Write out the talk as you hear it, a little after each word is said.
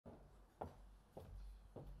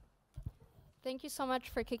Thank you so much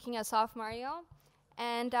for kicking us off, Mario.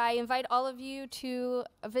 And I invite all of you to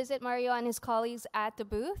visit Mario and his colleagues at the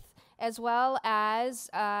booth, as well as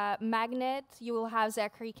Magnet. You will have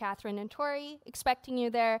Zachary, Catherine, and Tori expecting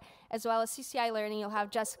you there, as well as CCI Learning. You'll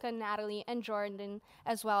have Jessica, Natalie, and Jordan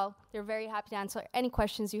as well. They're very happy to answer any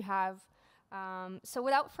questions you have. So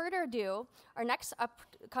without further ado, our next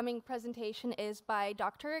upcoming presentation is by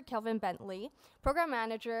Dr. Kelvin Bentley, Program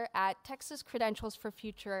Manager at Texas Credentials for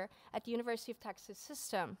Future at the University of Texas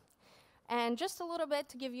System. And just a little bit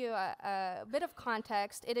to give you a bit of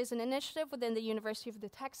context, it is an initiative within the University of the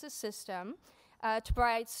Texas System to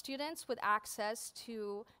provide students with access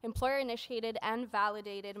to employer-initiated and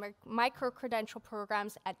validated micro-credential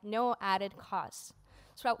programs at no added cost.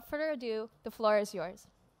 So without further ado, the floor is yours.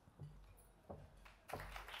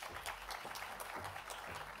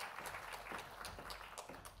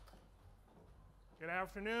 Good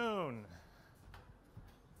afternoon.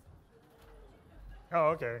 Oh,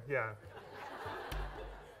 okay, yeah.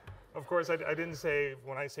 Of course, I didn't say,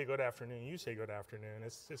 when I say good afternoon, you say good afternoon.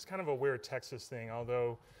 It's kind of a weird Texas thing,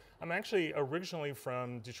 although I'm actually originally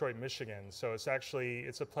from Detroit, Michigan, so it's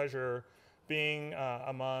a pleasure being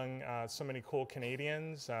among so many cool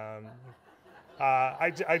Canadians.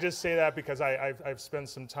 I just say that because I've spent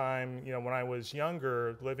some time, when I was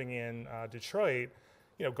younger living in Detroit,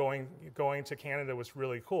 going to Canada was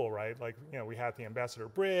really cool, right? Like, we had the Ambassador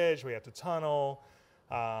Bridge, we had the tunnel,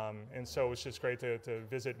 and so it was just great to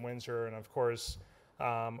visit Windsor. And of course,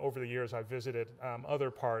 over the years, I've visited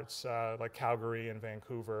other parts like Calgary and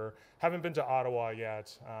Vancouver. Haven't been to Ottawa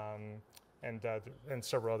yet, and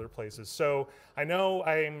several other places. So I know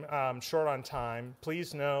I'm short on time.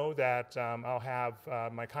 Please know that I'll have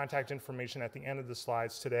my contact information at the end of the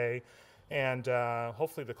slides today. And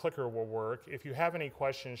hopefully the clicker will work. If you have any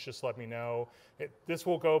questions, just let me know. This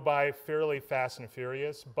will go by fairly fast and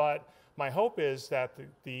furious, but my hope is that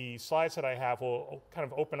the slides that I have will kind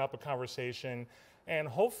of open up a conversation, and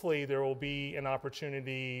hopefully there will be an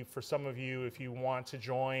opportunity for some of you, if you want to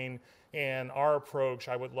join in our approach.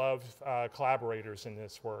 I would love collaborators in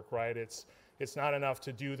this work, right? It's not enough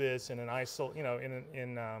to do this in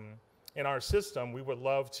in our system. We would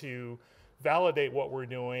love to validate what we're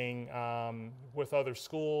doing with other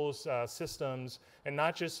schools, systems, and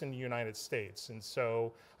not just in the United States. And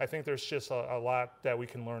so I think there's just a lot that we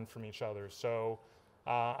can learn from each other. So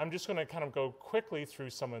I'm just going to kind of go quickly through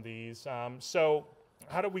some of these. So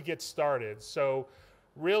how do we get started? So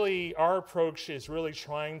really, our approach is really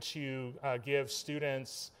trying to give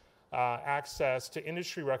students access to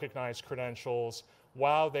industry-recognized credentials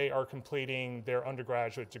while they are completing their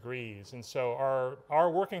undergraduate degrees. And so our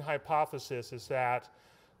working hypothesis is that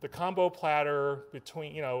the combo platter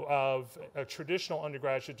between, of a traditional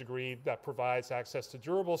undergraduate degree that provides access to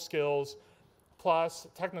durable skills plus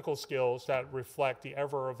technical skills that reflect the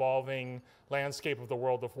ever-evolving landscape of the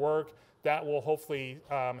world of work, that will hopefully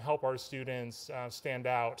help our students stand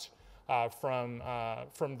out from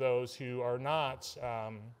those who are not,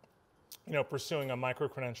 pursuing a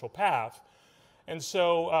micro-credential path. And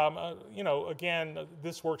so, again,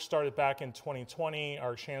 this work started back in 2020.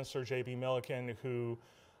 Our Chancellor, J.B. Milliken, who,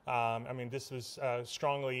 this was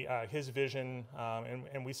strongly his vision,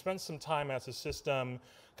 and we spent some time as a system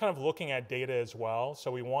kind of looking at data as well. So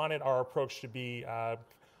we wanted our approach to be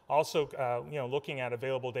also, looking at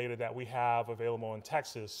available data that we have available in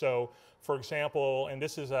Texas. So, for example, and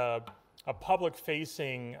this is a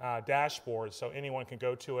public-facing dashboard, so anyone can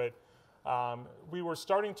go to it. We were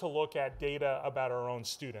starting to look at data about our own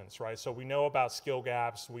students, right? So we know about skill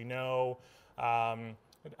gaps. We know,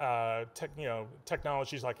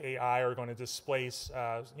 technologies like AI are going to displace,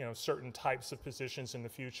 certain types of positions in the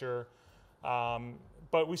future.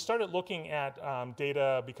 But we started looking at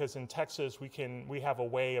data because in Texas we have a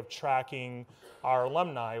way of tracking our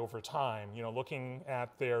alumni over time. Looking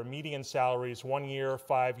at their median salaries 1 year,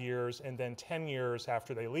 5 years, and then 10 years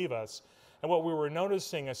after they leave us. And what we were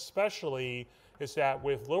noticing especially is that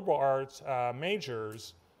with liberal arts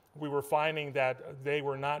majors, we were finding that they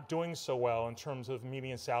were not doing so well in terms of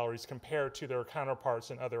median salaries compared to their counterparts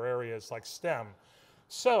in other areas like STEM.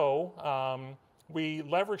 So we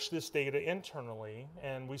leveraged this data internally,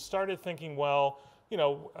 and we started thinking, well,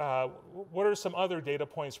 what are some other data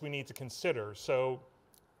points we need to consider? So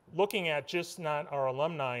looking at just not our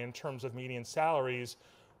alumni in terms of median salaries,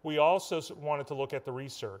 we also wanted to look at the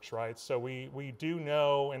research, right? So we do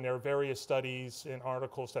know, and there are various studies and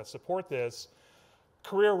articles that support this,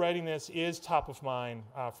 career readiness is top of mind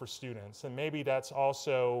for students. And maybe that's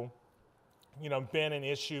also, been an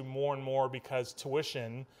issue more and more because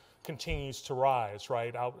tuition continues to rise,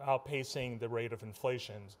 right? Outpacing the rate of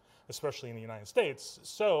inflation, especially in the United States.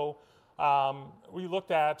 So we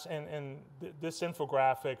looked at, and this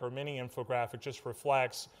infographic or mini infographic just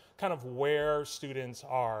reflects kind of where students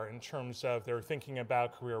are in terms of their thinking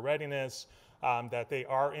about career readiness, that they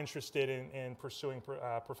are interested in pursuing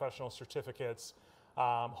professional certificates,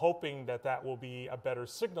 hoping that that will be a better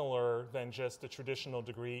signaler than just the traditional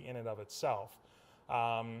degree in and of itself.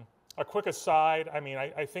 A quick aside, I mean,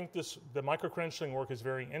 I think the micro-credentialing work is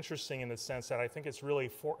very interesting in the sense that I think it's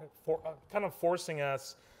really kind of forcing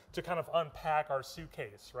us to kind of unpack our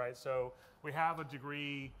suitcase, right? So we have a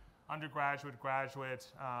degree, undergraduate,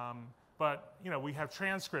 graduate, but you know, we have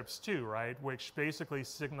transcripts too, right? Which basically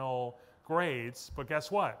signal grades, but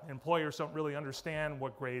guess what? Employers don't really understand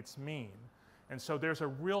what grades mean. And so there's a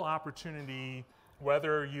real opportunity,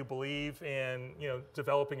 whether you believe in, you know,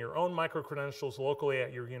 developing your own micro-credentials locally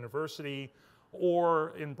at your university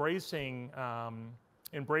or embracing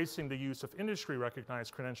the use of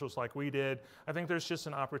industry-recognized credentials like we did. I think there's just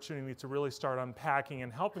an opportunity to really start unpacking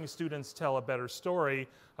and helping students tell a better story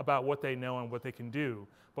about what they know and what they can do.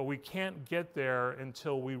 But we can't get there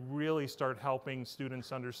until we really start helping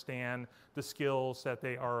students understand the skills that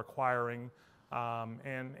they are acquiring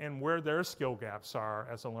and where their skill gaps are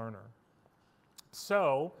as a learner.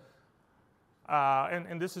 So,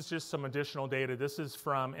 and this is just some additional data. This is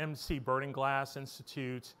from MC Birding Glass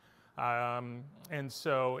Institute. And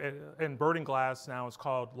so, and Birding Glass now is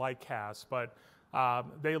called Lightcast, but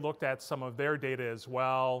they looked at some of their data as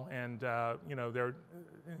well. And, you know,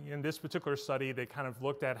 in this particular study, they kind of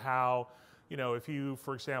looked at how, you know, if you,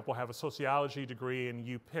 for example, have a sociology degree and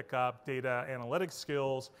you pick up data analytics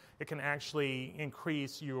skills, it can actually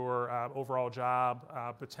increase your overall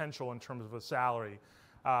job potential in terms of a salary.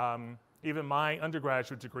 Even my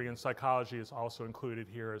undergraduate degree in psychology is also included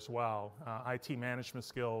here as well. IT management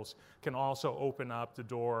skills can also open up the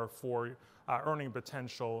door for earning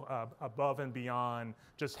potential above and beyond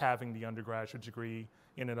just having the undergraduate degree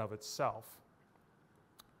in and of itself.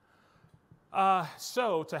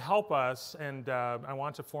 So to help us, and I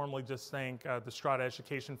want to formally just thank the Strada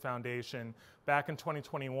Education Foundation. Back in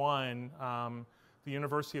 2021, the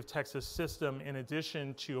University of Texas system, in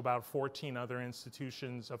addition to about 14 other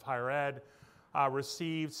institutions of higher ed,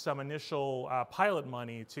 received some initial pilot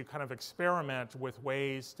money to kind of experiment with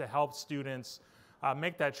ways to help students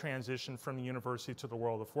make that transition from the university to the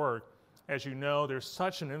world of work. As you know, there's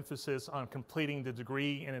such an emphasis on completing the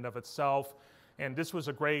degree in and of itself, and this was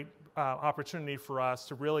a great opportunity for us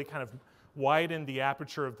to really kind of widen the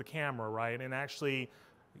aperture of the camera, right? And actually,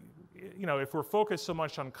 you know, if we're focused so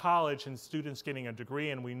much on college and students getting a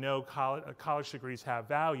degree, and we know college degrees have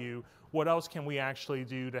value, what else can we actually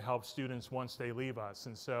do to help students once they leave us?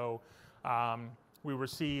 And so we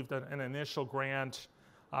received an initial grant,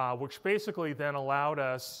 which basically then allowed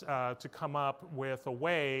us to come up with a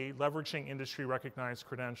way, leveraging industry-recognized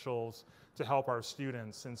credentials, to help our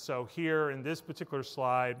students. And so here in this particular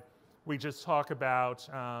slide, we just talk about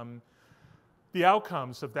the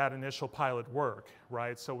outcomes of that initial pilot work,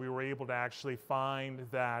 right? So we were able to actually find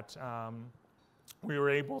that we were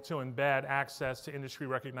able to embed access to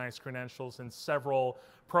industry-recognized credentials in several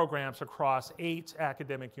programs across 8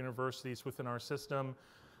 academic universities within our system.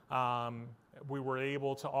 We were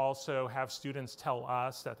able to also have students tell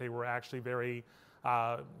us that they were actually very,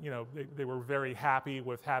 you know, they were very happy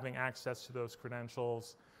with having access to those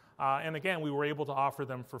credentials. And again, we were able to offer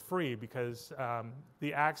them for free because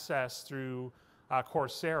the access through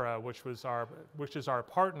Coursera, which is our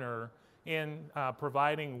partner in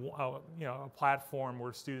providing you know, a platform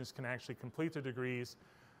where students can actually complete their degrees,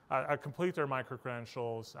 complete their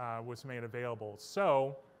micro-credentials, was made available.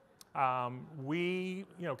 So we,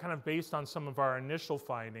 you know, kind of based on some of our initial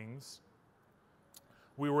findings,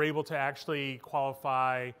 we were able to actually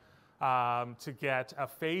qualify to get a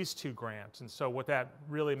phase 2 grant. And so what that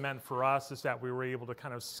really meant for us is that we were able to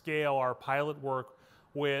kind of scale our pilot work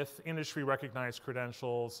with industry recognized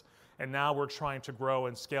credentials, and now we're trying to grow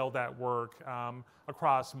and scale that work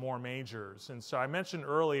across more majors. And so I mentioned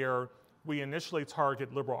earlier, we initially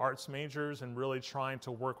target liberal arts majors and really trying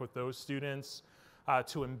to work with those students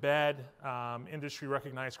to embed industry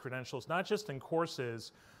recognized credentials, not just in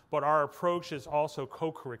courses, but our approach is also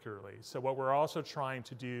co-curricularly. So what we're also trying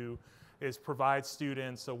to do is provide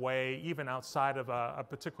students a way, even outside of a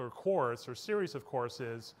particular course or series of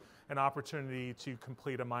courses, an opportunity to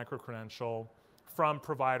complete a micro-credential from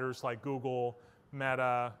providers like Google,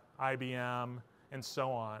 Meta, IBM, and so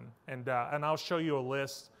on. And I'll show you a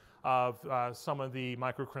list of some of the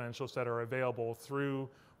micro-credentials that are available through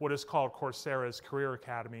what is called Coursera's Career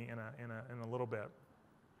Academy in a little bit.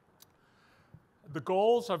 The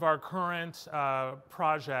goals of our current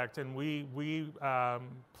project, and we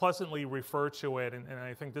pleasantly refer to it, and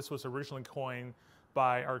I think this was originally coined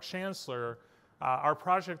by our chancellor. Our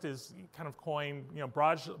project is kind of coined,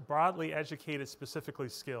 broadly educated, specifically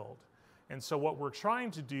skilled. And so what we're trying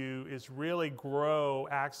to do is really grow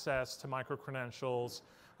access to micro-credentials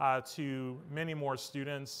to many more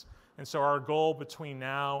students. And so our goal between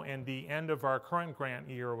now and the end of our current grant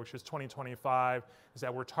year, which is 2025, is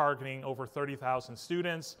that we're targeting over 30,000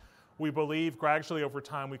 students. We believe gradually over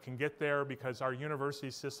time we can get there because our university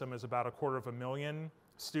system is about 250,000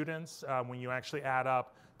 students when you actually add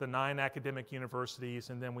up the 9 academic universities,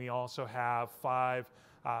 and then we also have 5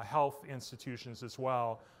 health institutions as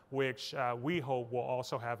well, which we hope will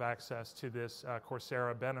also have access to this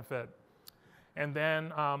Coursera benefit. And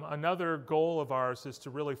then another goal of ours is to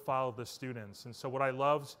really follow the students. And so what I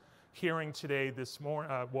loved hearing today this morning,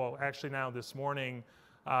 well, actually now this morning,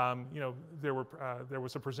 there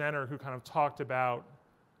was a presenter who kind of talked about,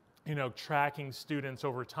 tracking students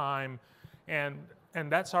over time, and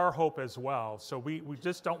that's our hope as well. So we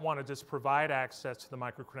just don't want to just provide access to the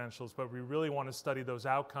micro-credentials, but we really want to study those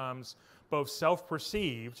outcomes, both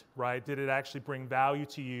self-perceived, right? Did it actually bring value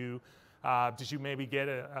to you? Did you maybe get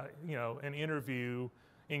an interview,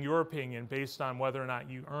 in your opinion, based on whether or not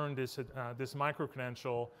you earned this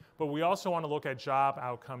micro-credential? But we also want to look at job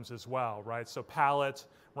outcomes as well, right? So Palette,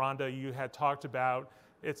 Rhonda, you had talked about,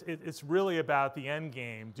 it's really about the end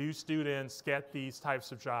game. Do students get these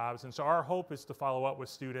types of jobs? And so our hope is to follow up with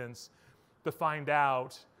students to find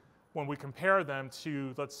out, when we compare them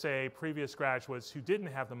to, let's say, previous graduates who didn't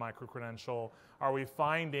have the micro-credential, are we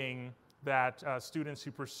finding that students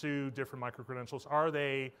who pursue different micro-credentials, are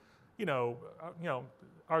they,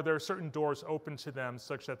 are there certain doors open to them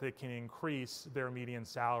such that they can increase their median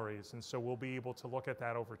salaries? And so we'll be able to look at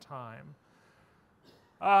that over time.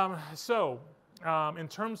 In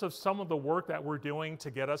terms of some of the work that we're doing to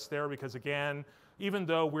get us there, because again, even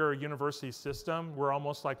though we're a university system, we're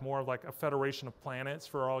almost like more like a federation of planets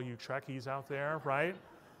for all you Trekkies out there, right?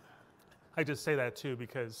 I just say that too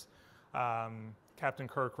because Captain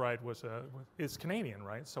Kirk, right, is Canadian,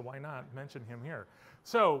 right? So why not mention him here?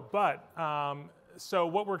 So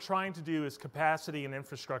what we're trying to do is capacity and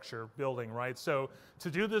infrastructure building, right? So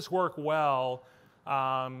to do this work well,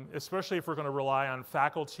 especially if we're going to rely on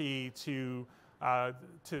faculty to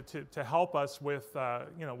help us with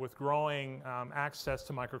with growing access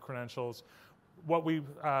to micro-credentials, what we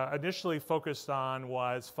initially focused on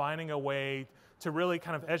was finding a way to really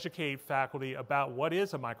kind of educate faculty about what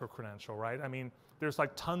is a micro-credential, right? I mean, there's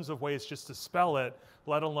like tons of ways just to spell it,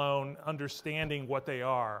 let alone understanding what they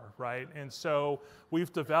are, right? And so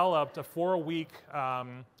we've developed a 4-week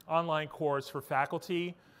online course for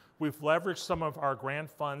faculty. We've leveraged some of our grant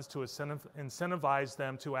funds to incentivize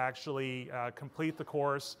them to actually complete the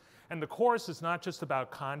course. And the course is not just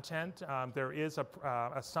about content. There is a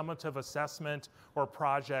summative assessment or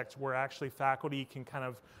project where actually faculty can kind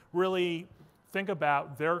of really think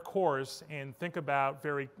about their course and think about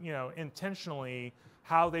very intentionally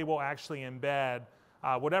how they will actually embed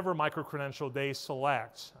whatever micro-credential they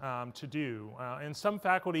select to do. And some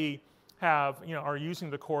faculty are using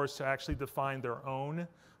the course to actually define their own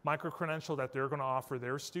micro-credential that they're going to offer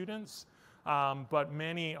their students. But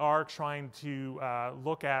many are trying to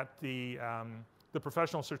look at the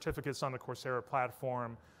professional certificates on the Coursera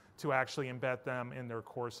platform to actually embed them in their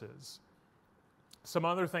courses. Some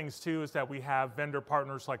other things too is that we have vendor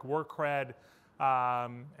partners like WorkCred,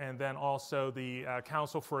 and then also the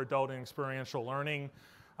Council for Adult and Experiential Learning.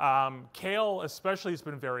 CALE especially has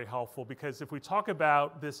been very helpful because if we talk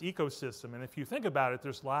about this ecosystem, and if you think about it,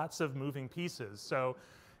 there's lots of moving pieces. So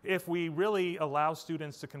if we really allow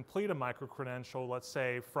students to complete a micro-credential, let's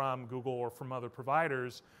say from Google or from other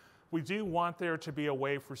providers, we do want there to be a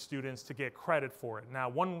way for students to get credit for it. Now,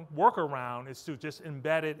 one workaround is to just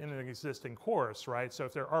embed it in an existing course, right? So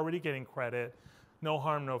if they're already getting credit, no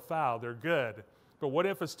harm, no foul, they're good. But what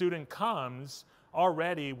if a student comes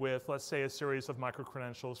already with, let's say, a series of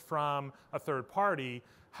micro-credentials from a third party?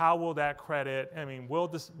 How will that credit, I mean, will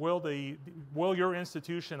your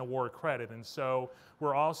institution award credit? And so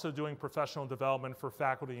we're also doing professional development for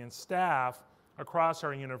faculty and staff across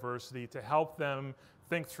our university to help them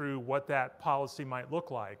think through what that policy might look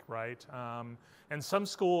like, right? And some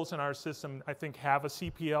schools in our system, I think, have a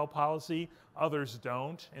CPL policy, others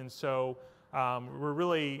don't. And so we're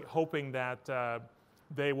really hoping that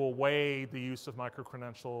they will weigh the use of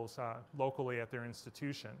micro-credentials locally at their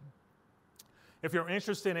institution. If you're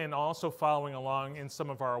interested in also following along in some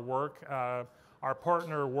of our work, our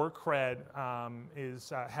partner WorkCred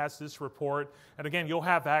has this report. And again, you'll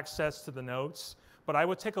have access to the notes. But I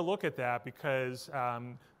would take a look at that because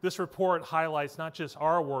this report highlights not just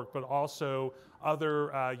our work, but also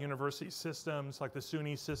other university systems like the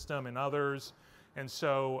SUNY system and others. And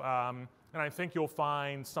so, and I think you'll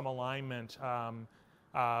find some alignment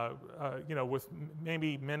with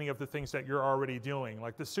maybe many of the things that you're already doing,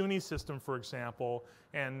 like the SUNY system, for example.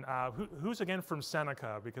 And who's again from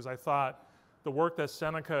Seneca? Because I thought the work that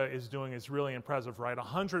Seneca is doing is really impressive, right?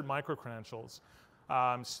 100 micro-credentials.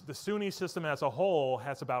 The SUNY system as a whole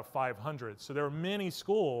has about 500. So there are many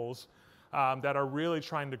schools that are really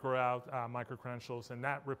trying to grow out micro-credentials, and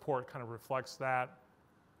that report kind of reflects that.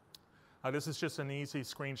 This is just an easy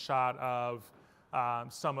screenshot of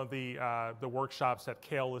some of the workshops that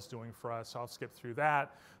Kale is doing for us, so I'll skip through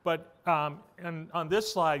that. But and on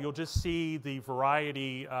this slide, you'll just see the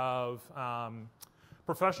variety of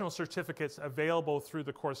professional certificates available through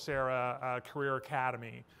the Coursera Career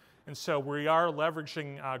Academy. And so we are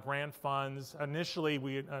leveraging grant funds. Initially,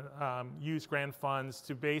 we use grant funds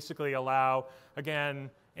to basically allow,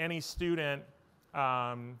 again, any student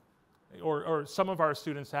or some of our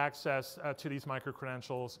students access to these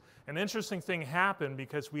micro-credentials. An interesting thing happened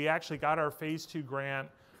because we actually got our Phase 2 grant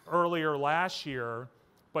earlier last year,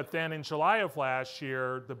 but then in July of last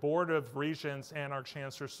year, the Board of Regents and our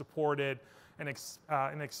Chancellor supported an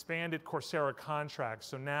expanded Coursera contract.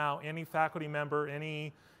 So now any faculty member,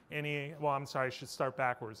 well, I'm sorry, I should start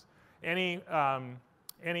backwards. Any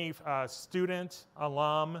student,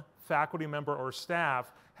 alum, faculty member, or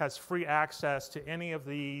staff has free access to any of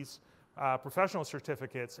these professional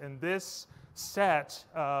certificates, and this set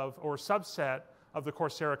of, or subset of the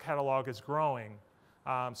Coursera catalog is growing.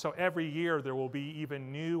 So every year there will be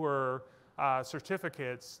even newer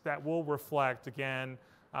certificates that will reflect, again,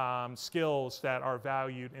 skills that are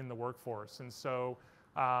valued in the workforce. And so,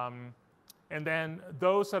 and then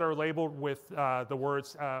those that are labeled with the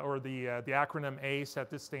words or the acronym ACE, that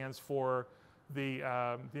this stands for the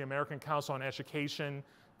American Council on Education.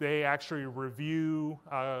 They actually review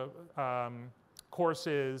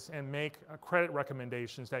courses and make credit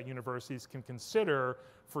recommendations that universities can consider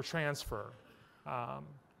for transfer.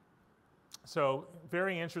 So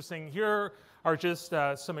very interesting. Here are just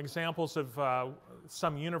some examples of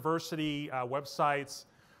some university websites.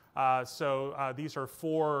 These are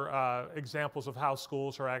 4 examples of how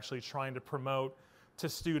schools are actually trying to promote to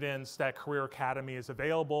students that Career Academy is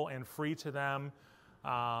available and free to them.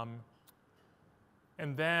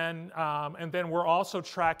 And then we're also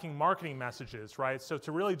tracking marketing messages, right? So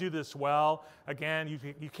to really do this well, again,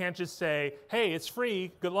 you can't just say, hey, it's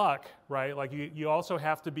free, good luck, right? Like you also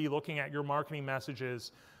have to be looking at your marketing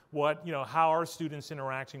messages, how are students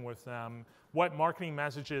interacting with them? What marketing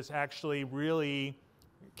messages actually really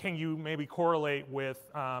can you maybe correlate with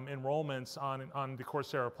enrollments on the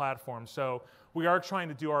Coursera platform? So we are trying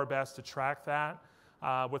to do our best to track that.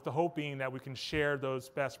 With the hope being that we can share those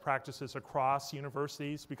best practices across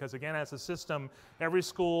universities, because again, as a system, every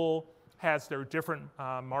school has their different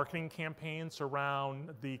marketing campaigns around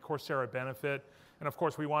the Coursera benefit, and of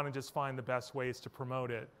course we want to just find the best ways to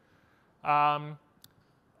promote it.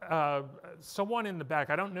 Someone in the back,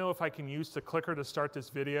 I don't know if I can use the clicker to start this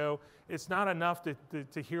video. It's not enough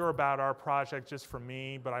to hear about our project just from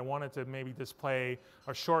me, but I wanted to maybe display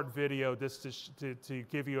a short video just to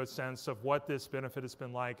give you a sense of what this benefit has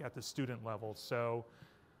been like at the student level. So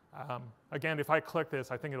again, if I click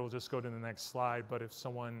this, I think it'll just go to the next slide, but if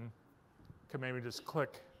someone could maybe just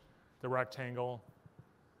click the rectangle.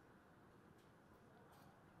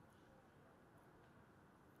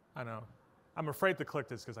 I know. I'm afraid to click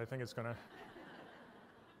this because I think it's going to,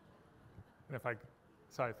 and if I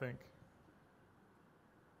think.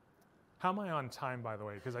 How am I on time, by the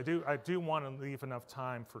way? Because I do want to leave enough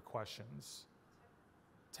time for questions.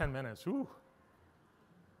 10 minutes, ooh.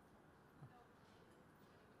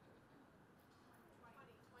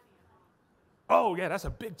 Oh, yeah, that's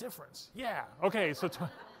a big difference. Yeah, okay, so,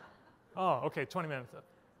 okay, 20 minutes.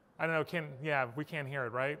 I don't know, we can't hear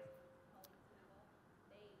it, right?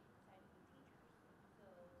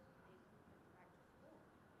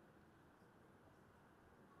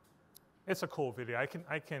 It's a cool video.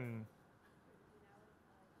 I can.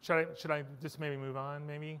 Should I just maybe move on?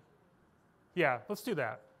 Maybe. Yeah, let's do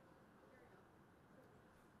that.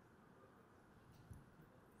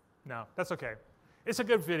 No, that's okay. It's a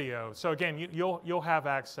good video. So again, you'll have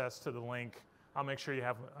access to the link. I'll make sure you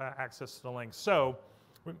have access to the link. So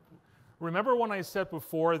remember when I said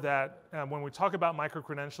before that when we talk about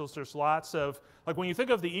micro-credentials, there's lots of, like when you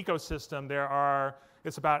think of the ecosystem,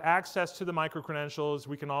 it's about access to the micro-credentials.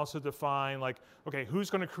 We can also define like, okay, who's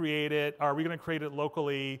going to create it? Are we going to create it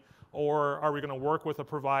locally? Or are we going to work with a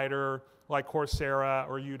provider like Coursera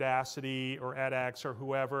or Udacity or edX or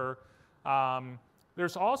whoever?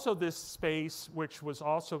 There's also this space, which was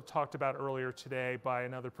also talked about earlier today by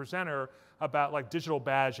another presenter, about like digital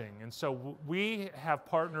badging. And so we have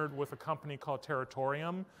partnered with a company called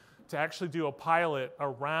Territorium to actually do a pilot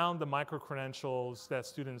around the micro-credentials that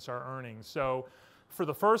students are earning. So for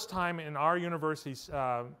the first time in our university's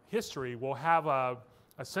history, we'll have a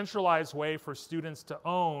centralized way for students to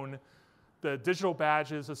own the digital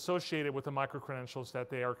badges associated with the micro-credentials that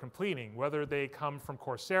they are completing, whether they come from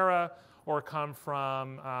Coursera or come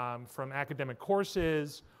from academic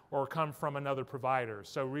courses or come from another provider.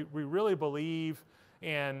 So we really believe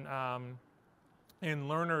in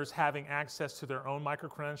learners having access to their own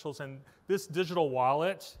micro-credentials, and this digital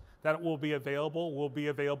wallet that will be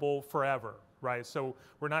available forever, right? So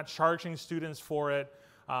we're not charging students for it,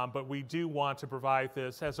 but we do want to provide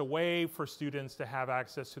this as a way for students to have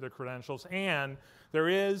access to their credentials. And there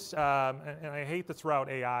is, and I hate to throw out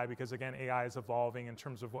AI because again, AI is evolving in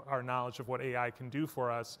terms of our knowledge of what AI can do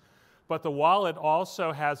for us. But the wallet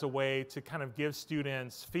also has a way to kind of give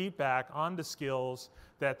students feedback on the skills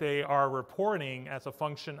that they are reporting as a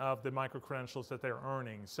function of the micro-credentials that they're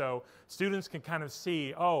earning. So students can kind of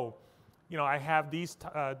see, oh, you know, I have this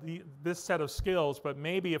set of skills, but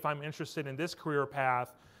maybe if I'm interested in this career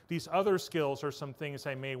path, these other skills are some things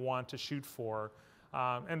I may want to shoot for.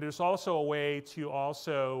 And there's also a way to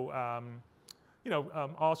also,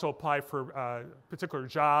 also apply for particular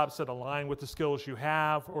jobs that align with the skills you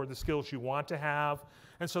have or the skills you want to have.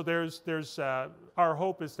 And so our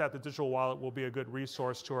hope is that the digital wallet will be a good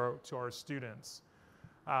resource to our students.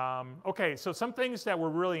 Okay, so some things that we're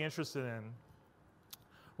really interested in.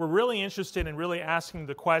 We're really interested in really asking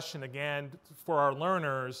the question again for our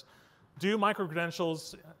learners, do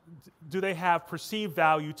micro-credentials, do they have perceived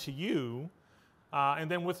value to you? And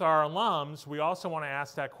then with our alums, we also want to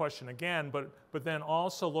ask that question again, but then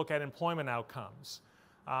also look at employment outcomes,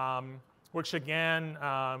 which again,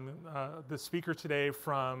 the speaker today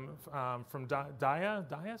from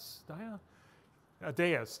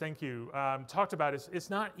Dias, thank you, talked about it's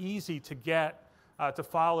not easy to get to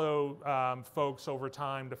follow folks over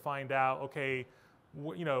time to find out, okay,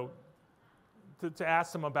 to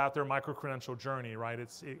ask them about their micro-credential journey, right?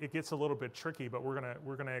 It gets a little bit tricky, but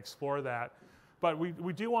we're gonna explore that. But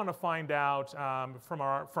we do want to find out from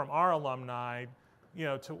our alumni,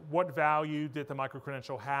 to what value did the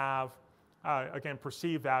micro-credential have? Again,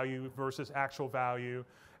 perceived value versus actual value.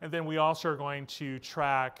 And then we also are going to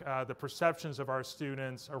track the perceptions of our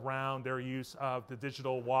students around their use of the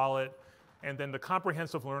digital wallet and then the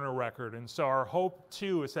comprehensive learner record. And so our hope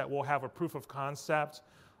too is that we'll have a proof of concept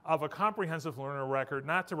of a comprehensive learner record,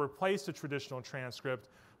 not to replace the traditional transcript,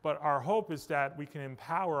 but our hope is that we can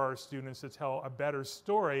empower our students to tell a better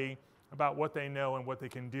story about what they know and what they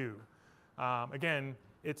can do. Again,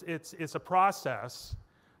 it's a process,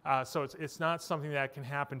 so it's not something that can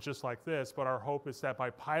happen just like this, but our hope is that by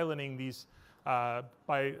piloting these,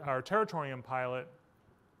 by our Territorium pilot,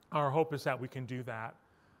 our hope is that we can do that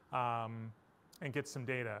and get some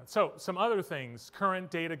data. So some other things, current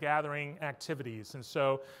data gathering activities. And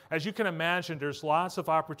so as you can imagine, there's lots of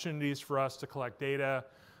opportunities for us to collect data.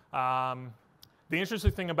 The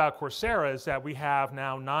interesting thing about Coursera is that we have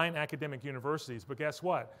now 9 academic universities, but guess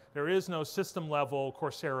what? There is no system level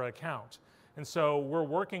Coursera account. And so we're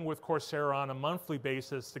working with Coursera on a monthly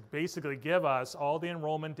basis to basically give us all the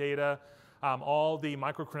enrollment data, all the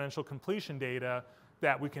micro-credential completion data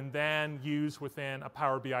that we can then use within a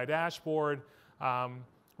Power BI dashboard.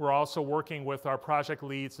 We're also working with our project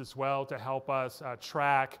leads as well to help us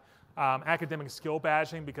track academic skill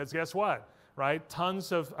badging, because guess what? Right?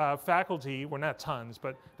 Tons of faculty, well not tons,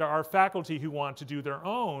 but there are faculty who want to do their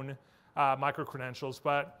own micro-credentials,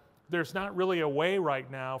 but there's not really a way right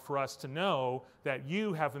now for us to know that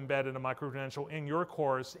you have embedded a micro-credential in your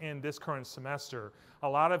course in this current semester. A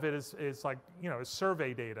lot of it is like, is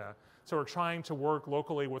survey data. So we're trying to work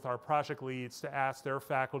locally with our project leads to ask their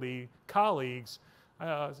faculty colleagues,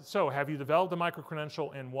 so have you developed a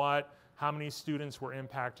micro-credential and what? How many students were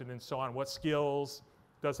impacted and so on? What skills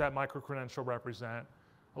does that micro-credential represent?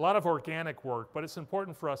 A lot of organic work, but it's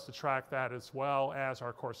important for us to track that as well as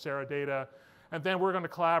our Coursera data. And then we're going to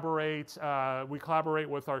collaborate, we collaborate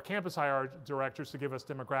with our campus IR directors to give us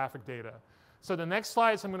demographic data. So the next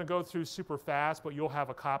slides I'm going to go through super fast, but you'll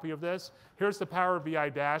have a copy of this. Here's the Power BI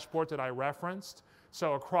dashboard that I referenced.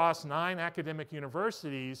 So across 9 academic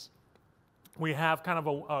universities, we have kind of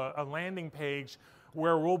a landing page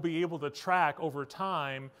where we'll be able to track over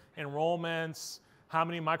time enrollments, how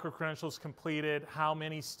many micro-credentials completed, how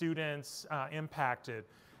many students impacted.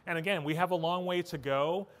 And again, we have a long way to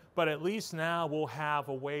go, but at least now we'll have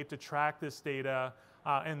a way to track this data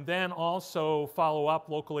and then also follow up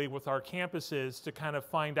locally with our campuses to kind of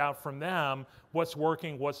find out from them what's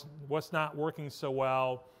working, what's not working so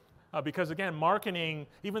well. Because again, marketing,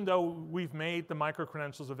 even though we've made the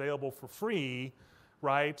micro-credentials available for free,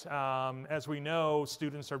 right? As we know,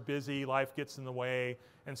 students are busy, life gets in the way,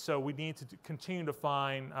 and so we need to continue to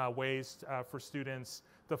find ways for students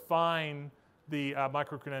to find the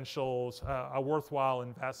micro-credentials a worthwhile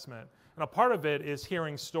investment. And a part of it is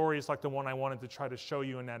hearing stories like the one I wanted to try to show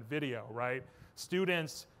you in that video, right?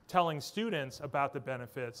 Students telling students about the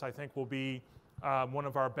benefits, I think, will be one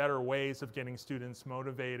of our better ways of getting students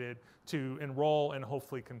motivated to enroll and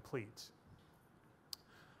hopefully complete.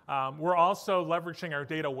 We're also leveraging our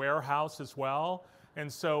data warehouse as well.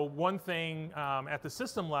 And so one thing at the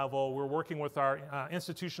system level, we're working with our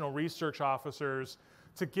institutional research officers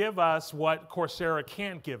to give us what Coursera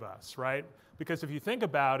can't give us, right? Because if you think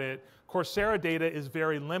about it, Coursera data is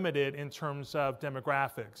very limited in terms of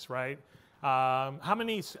demographics, right? How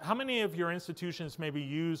many of your institutions maybe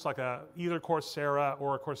use like either Coursera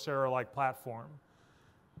or a Coursera-like platform?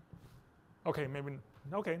 Okay, maybe,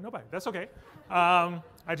 okay, nobody, that's okay. I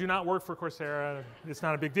do not work for Coursera, it's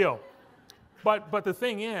not a big deal. But the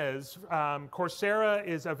thing is, Coursera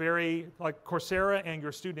is Coursera and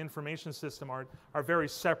your student information system are very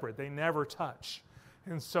separate. They never touch.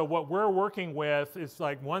 And so what we're working with is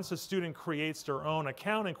like once a student creates their own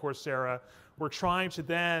account in Coursera, we're trying to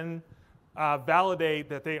then validate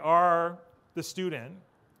that they are the student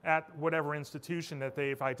at whatever institution that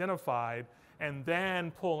they've identified and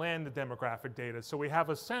then pull in the demographic data. So we have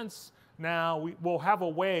a sense now, we'll have a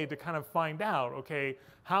way to kind of find out, okay,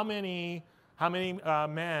 how many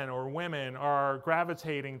men or women are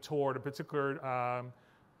gravitating toward a particular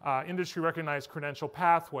industry recognized credential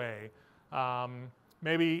pathway.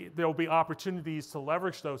 Maybe there'll be opportunities to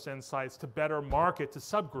leverage those insights to better market to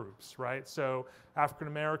subgroups, right? So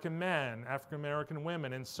African-American men, African-American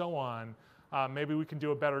women, and so on. Maybe we can do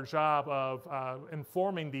a better job of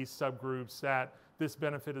informing these subgroups that this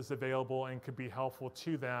benefit is available and could be helpful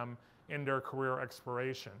to them in their career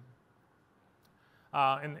exploration.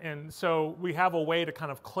 And so we have a way to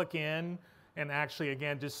kind of click in and actually,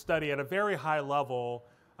 again, just study at a very high level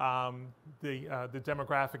the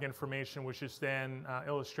demographic information, which is then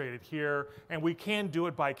illustrated here. And we can do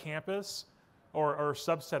it by campus or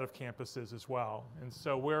subset of campuses as well. And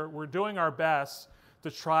so we're doing our best to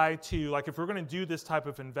try to, like if we're going to do this type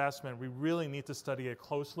of investment, we really need to study it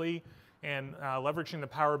closely, and leveraging the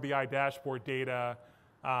Power BI dashboard data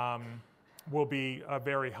will be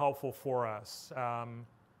very helpful for us.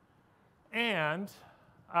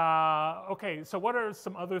 Okay, so what are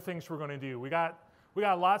some other things we're going to do? We got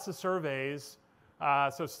lots of surveys.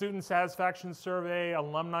 So student satisfaction survey,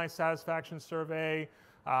 alumni satisfaction survey.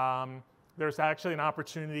 There's actually an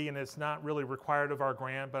opportunity, and it's not really required of our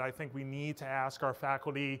grant, but I think we need to ask our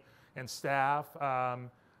faculty and staff,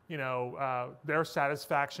 their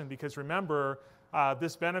satisfaction, because remember,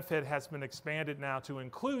 this benefit has been expanded now to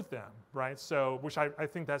include them, right? So, which I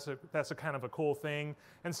think that's a kind of a cool thing.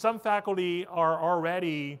 And some faculty are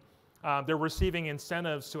already, they're receiving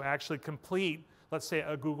incentives to actually complete, let's say,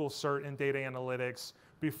 a Google cert in data analytics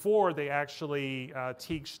before they actually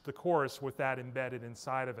teach the course with that embedded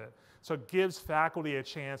inside of it. So it gives faculty a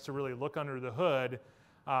chance to really look under the hood,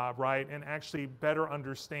 right, and actually better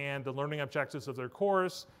understand the learning objectives of their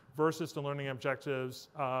course versus the learning objectives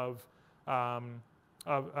of the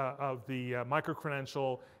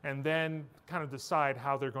micro-credential, and then kind of decide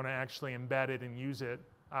how they're going to actually embed it and use it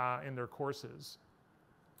in their courses.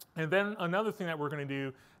 And then another thing that we're going to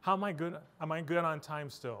do, how am I good? Am I good on time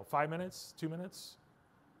still? 5 minutes? 2 minutes?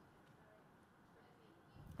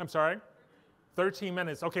 I'm sorry? 13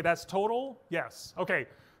 minutes. Okay, that's total? Yes. Okay,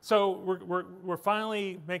 so we're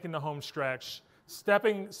finally making the home stretch.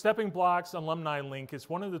 Stepping Blocks Alumni Link is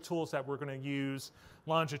one of the tools that we're going to use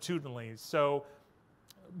longitudinally. So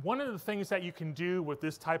one of the things that you can do with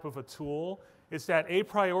this type of a tool is that a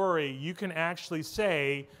priori you can actually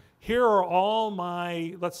say, here are all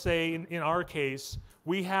my, let's say in our case,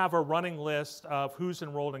 we have a running list of who's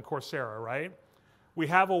enrolled in Coursera, right? We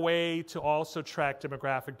have a way to also track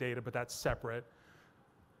demographic data, but that's separate.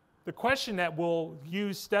 The question that we'll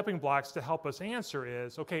use Stepping Blocks to help us answer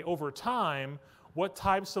is, okay, over time, what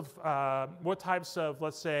types of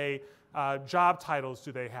let's say, job titles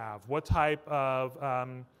do they have? What type of,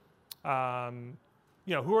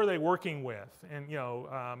 who are they working with, and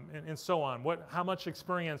and so on. How much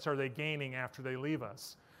experience are they gaining after they leave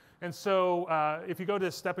us? And so, if you go to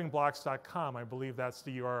steppingblocks.com, I believe that's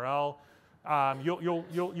the URL.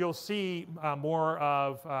 You'll see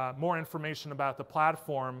more information about the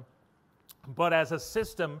platform. But as a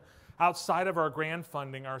system, outside of our grant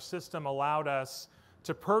funding, our system allowed us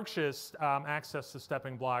to purchase access to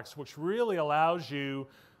Stepping Blocks, which really allows you.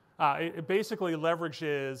 It basically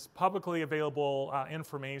leverages publicly available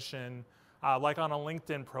information, like on a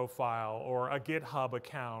LinkedIn profile or a GitHub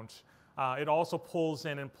account. It also pulls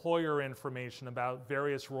in employer information about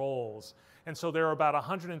various roles. And so there are about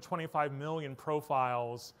 125 million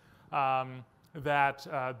profiles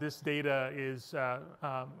that this data is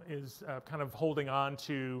kind of holding on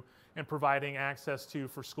to and providing access to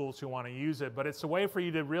for schools who want to use it. But it's a way for you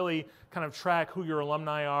to really kind of track who your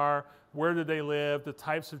alumni are, where do they live, the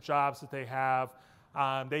types of jobs that they have.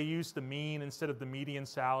 They use the mean instead of the median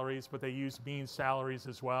salaries, but they use mean salaries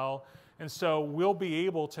as well. And so we'll be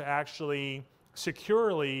able to actually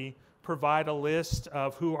securely provide a list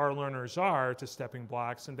of who our learners are to Stepping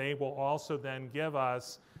Blocks, and they will also then give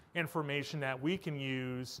us information that we can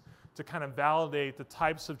use to kind of validate the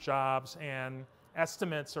types of jobs and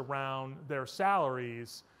estimates around their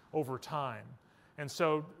salaries over time. And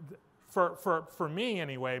so for me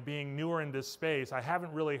anyway, being newer in this space, I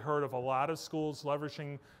haven't really heard of a lot of schools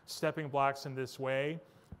leveraging Stepping Blocks in this way,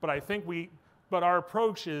 but I think but our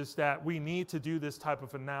approach is that we need to do this type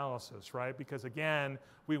of analysis, right? Because again,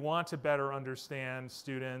 we want to better understand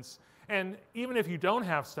students. And even if you don't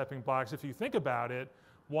have Stepping Blocks, if you think about it,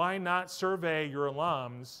 why not survey your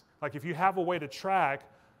alums? Like if you have a way to track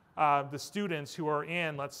the students who are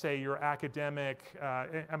in, let's say, your academic,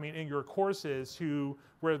 in your courses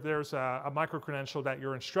where there's a micro-credential that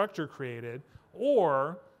your instructor created,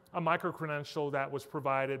 or a micro-credential that was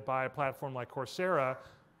provided by a platform like Coursera,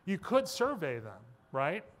 you could survey them,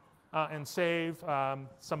 right? And save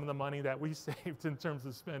some of the money that we saved in terms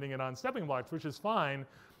of spending it on Stepping Blocks, which is fine.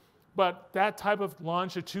 But that type of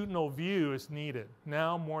longitudinal view is needed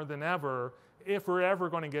now more than ever if we're ever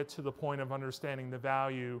going to get to the point of understanding the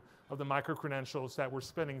value of the micro-credentials that we're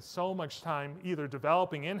spending so much time either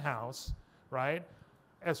developing in-house, right,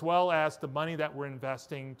 as well as the money that we're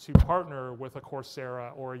investing to partner with a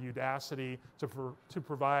Coursera or a Udacity to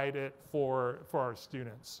provide it for our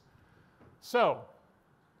students. So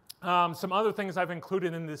some other things I've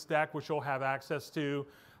included in this deck, which you'll have access to.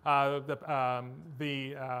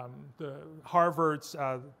 Harvard's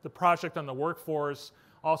the Project on the Workforce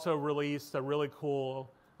also released a really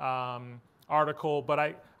cool article, but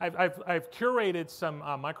I've curated some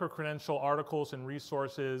micro-credential articles and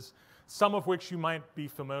resources, some of which you might be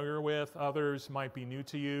familiar with, others might be new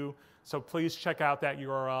to you. So please check out that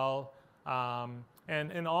URL.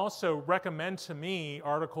 And also recommend to me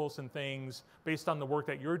articles and things based on the work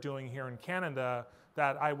that you're doing here in Canada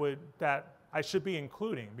that I should be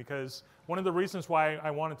including, because one of the reasons why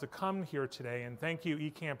I wanted to come here today, and thank you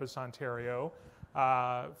eCampus Ontario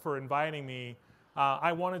for inviting me,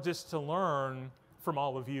 I wanted just to learn from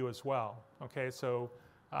all of you as well. Okay, so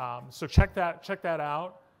check that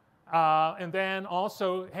out, and then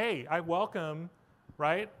also, hey, I welcome,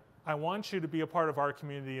 right? I want you to be a part of our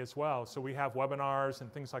community as well. So we have webinars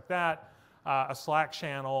and things like that, a Slack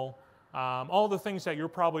channel, all the things that you're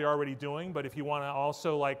probably already doing. But if you want to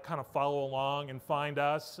also like kind of follow along and find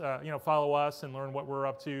us, follow us and learn what we're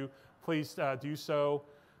up to, please do so.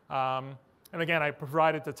 And again, I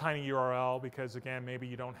provided the tiny URL because again, maybe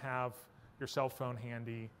you don't have your cell phone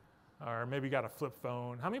handy, or maybe you got a flip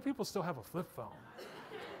phone. How many people still have a flip phone?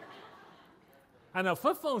 I know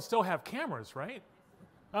flip phones still have cameras, right?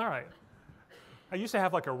 All right. I used to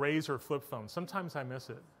have like a Razor flip phone. Sometimes I miss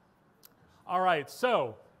it. All right,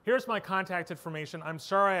 so here's my contact information. I'm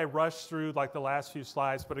sorry I rushed through like the last few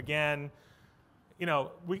slides, but again,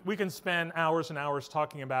 we can spend hours and hours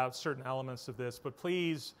talking about certain elements of this, but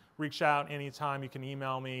please reach out anytime. You can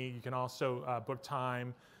email me. You can also book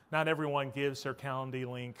time. Not everyone gives their Calendly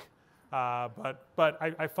link, but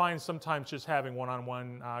I find sometimes just having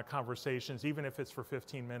one-on-one conversations, even if it's for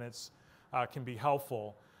 15 minutes, can be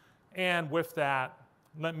helpful. And with that,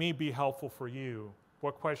 let me be helpful for you.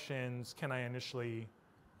 What questions can I initially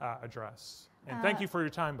address? And thank you for your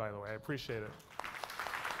time, by the way. I appreciate it.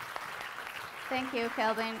 Thank you,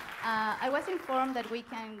 Kelvin. I was informed that we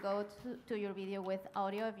can go to your video with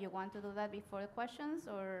audio if you want to do that before the questions,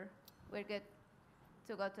 or we're good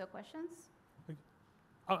to go to the questions?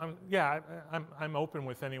 Yeah, I'm open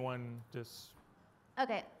with anyone. Just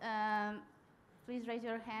okay. Please raise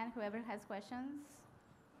your hand, whoever has questions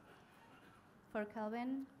for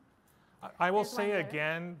Kelvin. I will There's one say there.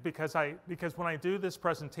 again, because when I do this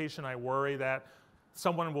presentation, I worry that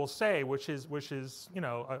someone will say, which is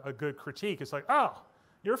a good critique. It's like, oh,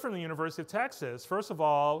 you're from the University of Texas. First of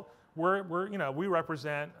all, we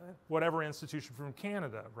represent whatever institution from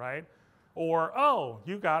Canada, right? Or, oh,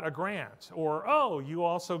 you got a grant. Or, oh, you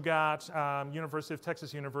also got University of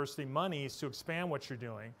Texas University monies to expand what you're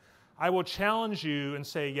doing. I will challenge you and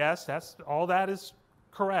say, yes, all that is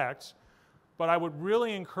correct. But I would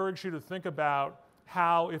really encourage you to think about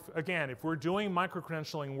how, if we're doing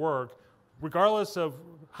micro-credentialing work, regardless of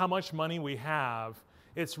how much money we have,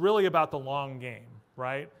 it's really about the long game,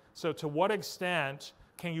 right? So to what extent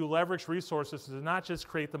can you leverage resources to not just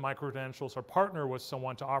create the micro-credentials or partner with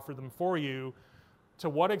someone to offer them for you? To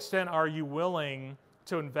what extent are you willing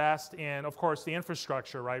to invest in, of course, the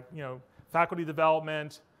infrastructure, right? Faculty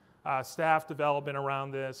development, staff development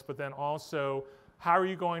around this, but then also how are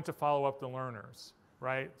you going to follow up the learners,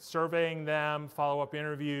 right? Surveying them, follow-up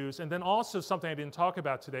interviews, and then also something I didn't talk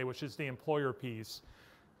about today, which is the employer piece.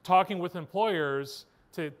 Talking with employers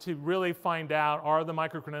to really find out, are the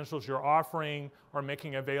micro-credentials you're offering or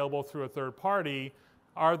making available through a third party,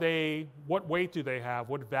 what weight do they have?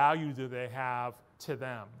 What value do they have to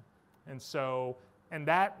them?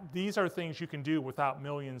 These are things you can do without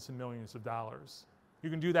millions and millions of dollars.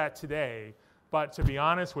 You can do that today, but to be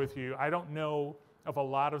honest with you, I don't know of a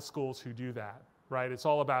lot of schools who do that, right? It's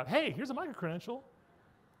all about, hey, here's a micro-credential,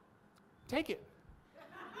 take it.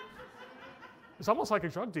 It's almost like a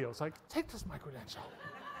drug deal. It's like, take this micro-credential.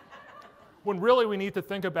 When really we need to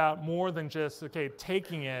think about more than just, okay,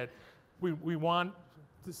 taking it. We want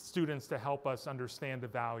the students to help us understand the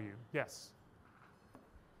value. Yes?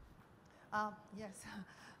 Yes.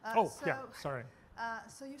 Yeah, sorry.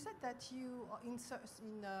 So you said that you, in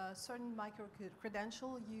certain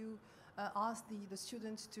micro-credential, you asked the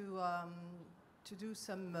students to do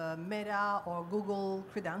some Meta or Google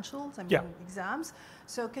credentials, exams.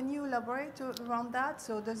 So can you elaborate around that?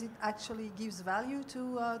 So does it actually gives value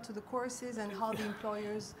to the courses and how the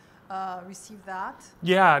employers receive that?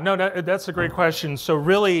 Yeah, no, that's a great question. So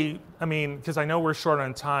really, because I know we're short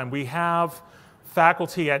on time, we have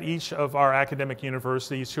faculty at each of our academic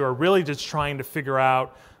universities who are really just trying to figure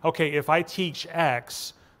out, okay, if I teach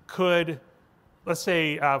X, let's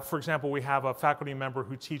say, for example, we have a faculty member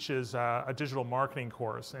who teaches a digital marketing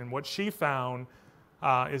course, and what she found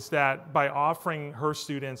is that by offering her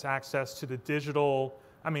students access to the data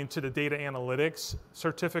analytics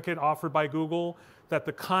certificate offered by Google, that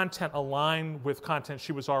the content aligned with content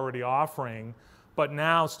she was already offering, but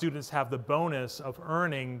now students have the bonus of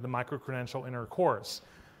earning the micro-credential in her course.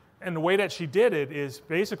 And the way that she did it is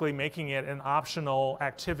basically making it an optional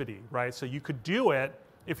activity, right? So you could do it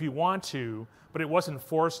if you want to, but it wasn't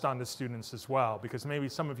forced on the students as well, because maybe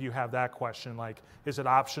some of you have that question, like, is it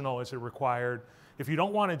optional, is it required? If you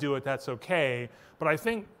don't want to do it, that's okay. But I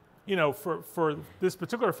think, for this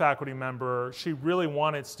particular faculty member, she really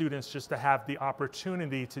wanted students just to have the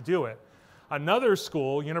opportunity to do it. Another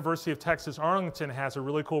school, University of Texas Arlington, has a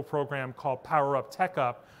really cool program called Power Up Tech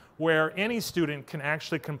Up, where any student can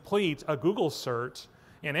actually complete a Google cert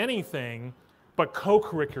in anything, but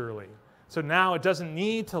co-curricularly. So now it doesn't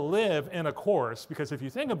need to live in a course, because if you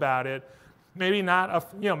think about it, maybe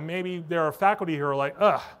there are faculty who are like,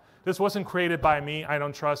 ugh, this wasn't created by me, I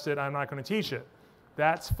don't trust it, I'm not going to teach it.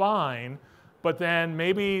 That's fine, but then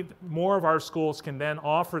maybe more of our schools can then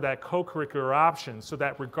offer that co-curricular option, so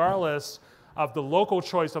that regardless of the local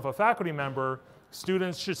choice of a faculty member,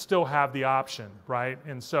 students should still have the option, right?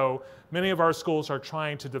 And so many of our schools are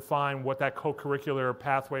trying to define what that co-curricular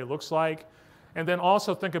pathway looks like. And then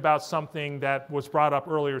also think about something that was brought up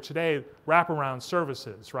earlier today, wraparound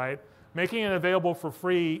services, right? Making it available for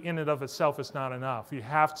free in and of itself is not enough. You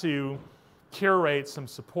have to curate some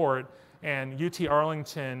support, and UT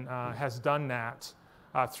Arlington has done that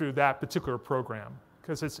through that particular program,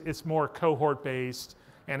 because it's more cohort-based,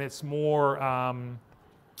 and it's more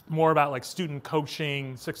about like student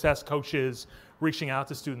coaching, success coaches reaching out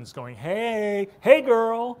to students going, hey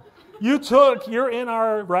girl, you're in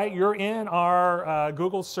our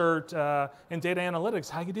Google cert in data analytics.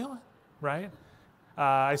 How you doing, right?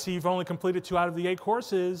 I see you've only completed 2 out of the 8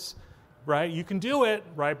 courses, right? You can do it,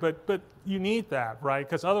 right? But you need that, right?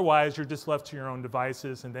 Because otherwise you're just left to your own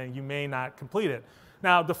devices, and then you may not complete it.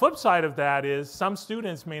 Now, the flip side of that is some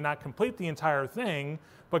students may not complete the entire thing,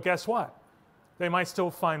 but guess what? They might still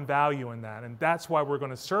find value in that, and that's why we're going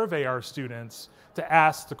to survey our students to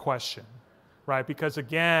ask the question, right? Because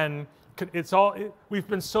again, we've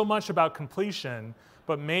been so much about completion,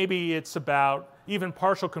 but maybe it's about even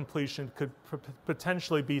partial completion could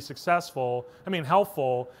potentially be successful,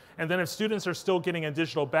 helpful. And then if students are still getting a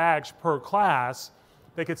digital badge per class,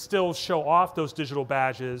 they could still show off those digital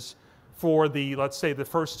badges for the, let's say, the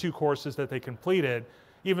first 2 courses that they completed,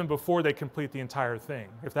 even before they complete the entire thing,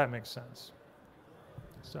 if that makes sense.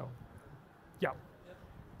 So, yeah.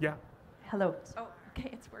 Yeah. Hello. Oh, okay,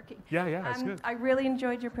 it's working. Yeah, it's good. I really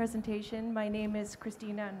enjoyed your presentation. My name is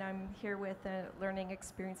Christina, and I'm here with a learning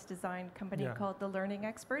experience design company called The Learning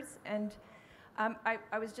Experts. And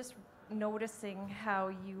I was just noticing how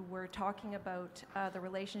you were talking about the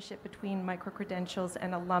relationship between micro-credentials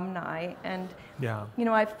and alumni. And, you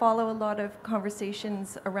know, I follow a lot of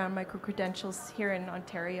conversations around micro-credentials here in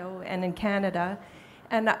Ontario and in Canada.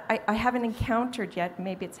 And I haven't encountered yet,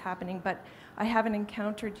 maybe it's happening, but I haven't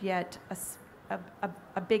encountered yet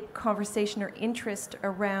a big conversation or interest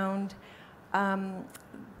around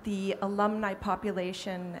the alumni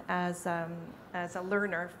population as a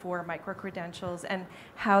learner for micro-credentials and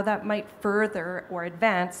how that might further or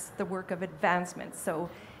advance the work of advancement. So,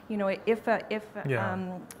 you know, if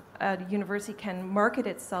a university can market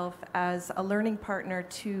itself as a learning partner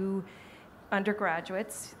to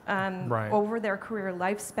undergraduates over their career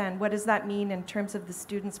lifespan, what does that mean in terms of the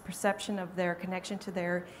students' perception of their connection to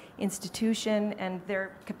their institution and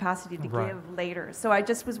their capacity to give later? So I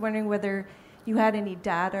just was wondering whether you had any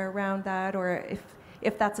data around that, or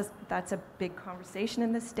if that's a big conversation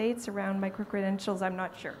in the States around micro-credentials. I'm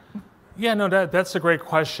not sure. Yeah, no, that's a great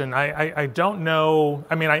question. I don't know.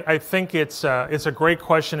 I mean, I think it's a great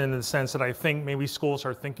question in the sense that I think maybe schools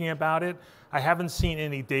are thinking about it. I haven't seen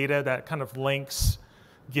any data that kind of links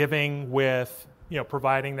giving with, you know,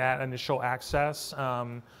 providing that initial access.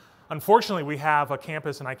 Unfortunately, we have a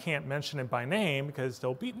campus, and I can't mention it by name because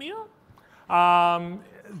they'll beat me up.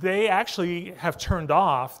 They actually have turned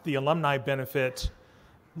off the alumni benefit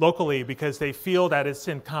locally because they feel that it's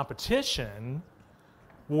in competition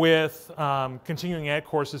with continuing ed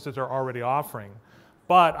courses that they're already offering.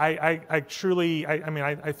 But I truly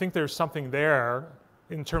think there's something there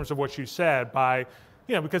in terms of what you said by,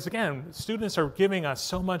 you know, because again, students are giving us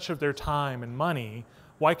so much of their time and money.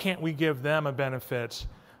 Why can't we give them a benefit,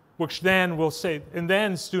 which then will say, and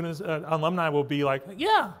then students, alumni will be like,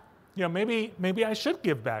 yeah, you know, maybe I should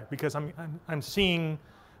give back because I'm seeing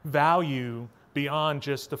value beyond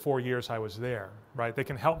just the 4 years I was there, right? They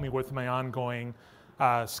can help me with my ongoing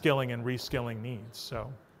skilling and reskilling needs.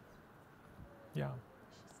 So, yeah.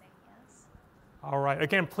 All right.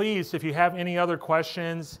 Again, please, if you have any other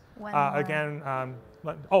questions, again, I'm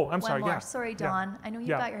sorry. More. Yeah. Sorry, Dawn. I know you've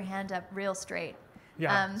got your hand up real straight.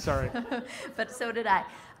 Yeah. Sorry. But so did I.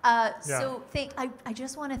 So I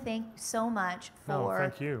just want to thank you so much for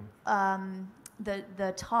thank you.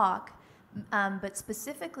 The talk, but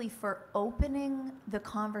specifically for opening the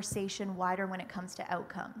conversation wider when it comes to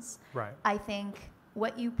outcomes. Right. I think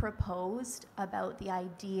what you proposed about the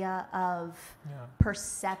idea of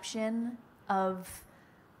perception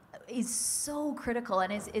is so critical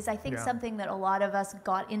and is I think something that a lot of us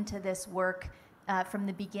got into this work from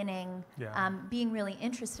the beginning being really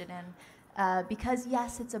interested in because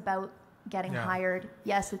yes, it's about getting hired,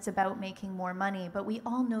 yes, it's about making more money, but we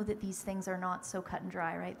all know that these things are not so cut and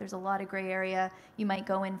dry, right? There's a lot of gray area. You might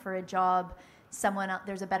go in for a job,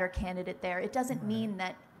 there's a better candidate there. It doesn't mean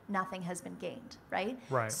that nothing has been gained, right?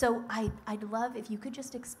 Right. So I'd love if you could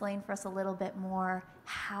just explain for us a little bit more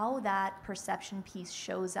how that perception piece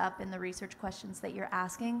shows up in the research questions that you're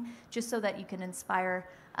asking, just so that you can inspire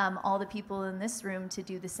all the people in this room to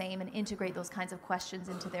do the same and integrate those kinds of questions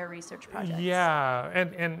into their research projects. Yeah,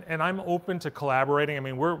 and I'm open to collaborating. I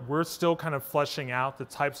mean, we're still kind of fleshing out the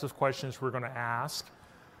types of questions we're going to ask.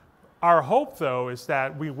 Our hope, though, is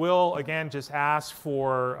that we will, again, just ask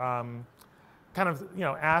for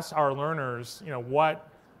ask our learners, what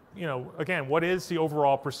is the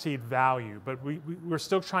overall perceived value? But we're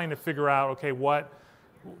still trying to figure out, okay, what,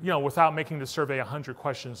 without making the survey 100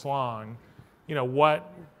 questions long,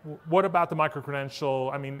 what about the micro-credential?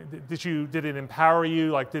 I mean, did it empower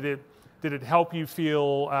you? Like, did it help you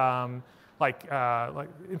feel like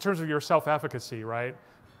in terms of your self-efficacy, right?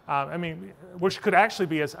 Which could actually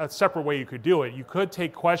be a separate way you could do it. You could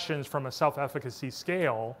take questions from a self-efficacy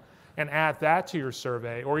scale and add that to your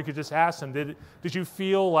survey, or you could just ask them, did you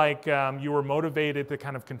feel like you were motivated to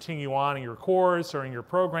kind of continue on in your course or in your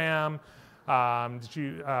program?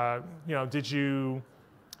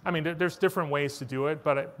 There's different ways to do it,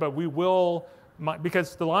 but we will,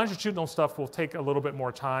 because the longitudinal stuff will take a little bit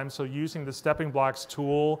more time, so using the stepping blocks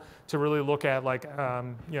tool to really look at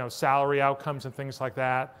salary outcomes and things like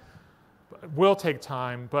that, will take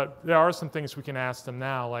time, but there are some things we can ask them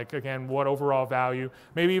now, like, again, what overall value,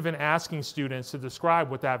 maybe even asking students to describe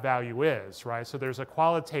what that value is, right? So there's a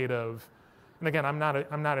qualitative, and again, I'm not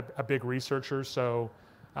a big researcher, so,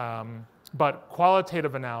 but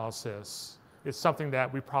qualitative analysis is something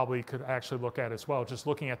that we probably could actually look at as well, just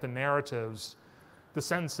looking at the narratives, the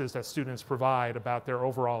sentences that students provide about their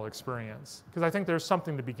overall experience. Because I think there's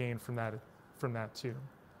something to be gained from that too.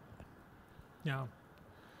 Yeah.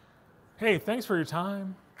 Hey, thanks for your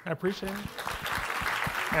time. I appreciate it.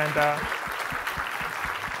 And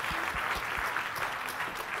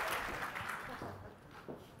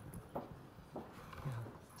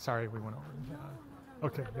sorry we went over. Yeah.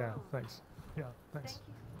 Okay, yeah, thanks. Yeah, thanks.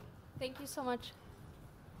 Thank you so much.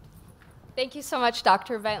 Thank you so much,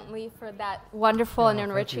 Dr. Bentley, for that wonderful and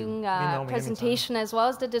enriching presentation, as well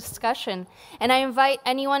as the discussion. And I invite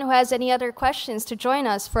anyone who has any other questions to join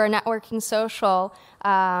us for a networking social,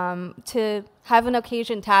 to have an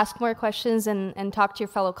occasion to ask more questions and talk to your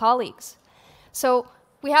fellow colleagues. So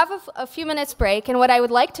we have a few minutes break, and what I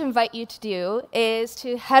would like to invite you to do is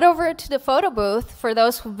to head over to the photo booth. For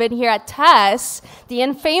those who've been here at TESS, the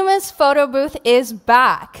infamous photo booth is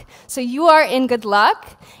back. So you are in good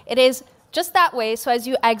luck. It is just that way, so as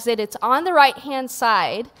you exit, it's on the right-hand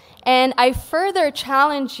side. And I further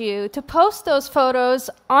challenge you to post those photos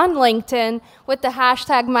on LinkedIn with the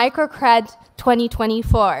hashtag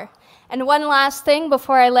Micro-Cred2024. And one last thing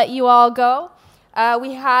before I let you all go.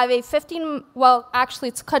 We have a actually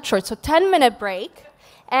it's cut short, so 10-minute break.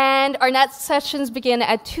 And our next sessions begin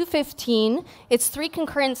at 2:15. It's 3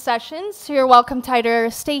 concurrent sessions, so you're welcome to either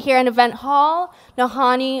stay here in Event Hall,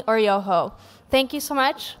 Nahani, or Yoho. Thank you so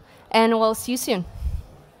much, and we'll see you soon.